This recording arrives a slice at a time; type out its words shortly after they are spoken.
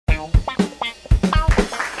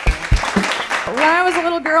When I was a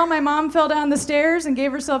little girl, my mom fell down the stairs and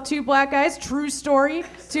gave herself 2 black eyes. True story,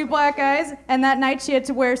 2 black eyes. And that night she had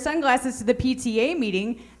to wear sunglasses to the PTA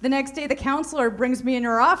meeting. The next day, the counselor brings me in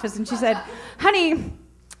her office and she said, honey,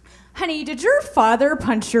 did your father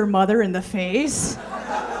punch your mother in the face?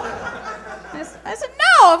 I said,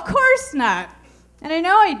 no, of course not. And I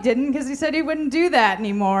know I didn't because he said he wouldn't do that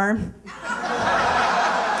anymore.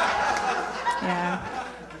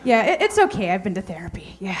 Yeah, it's okay. I've been to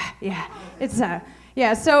therapy. Yeah.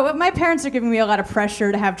 So my parents are giving me a lot of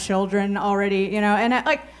pressure to have children already, you know, and I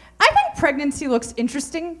think pregnancy looks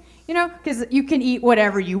interesting, you know, because you can eat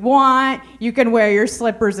whatever you want, you can wear your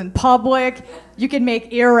slippers in public, you can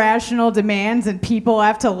make irrational demands and people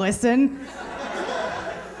have to listen.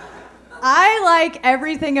 I like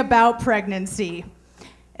everything about pregnancy,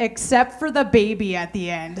 except for the baby at the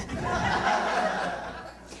end.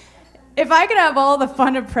 If I could have all the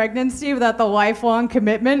fun of pregnancy without the lifelong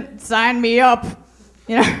commitment, sign me up.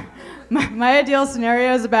 You know, my ideal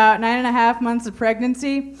scenario is about 9.5 months of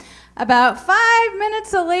pregnancy, about 5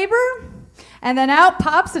 minutes of labor, and then out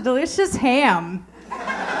pops a delicious ham.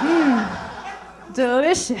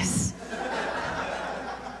 Delicious.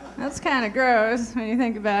 That's kind of gross when you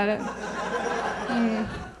think about it.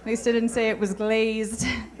 At least I didn't say it was glazed.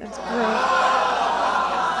 That's gross.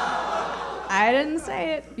 I didn't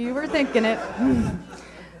say it. You were thinking it.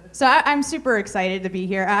 So I'm super excited to be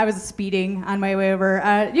here. I was speeding on my way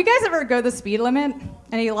over. You guys ever go the speed limit?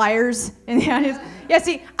 Any liars in the audience? Yeah,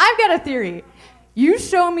 see, I've got a theory. You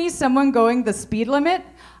show me someone going the speed limit,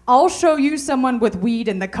 I'll show you someone with weed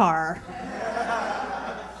in the car.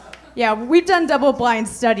 Yeah, we've done double-blind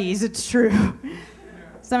studies, it's true.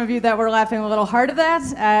 Some of you that were laughing a little hard at that,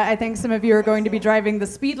 I think some of you are going to be driving the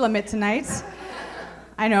speed limit tonight.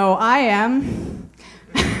 I know I am.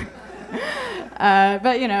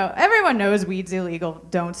 But, you know, everyone knows weed's illegal.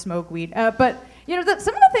 Don't smoke weed. But, you know,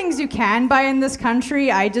 some of the things you can buy in this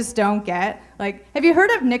country, I just don't get. Like, have you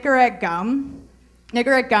heard of Nicorette gum?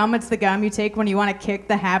 Nicorette gum, it's the gum you take when you want to kick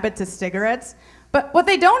the habit to cigarettes. But what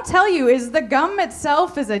they don't tell you is the gum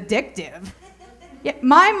itself is addictive. Yeah,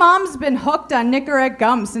 my mom's been hooked on Nicorette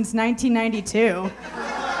gum since 1992.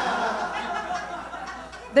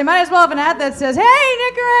 They might as well have an ad that says, hey,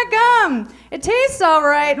 Nicorette gum, it tastes all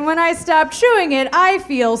right, and when I stop chewing it, I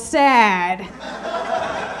feel sad.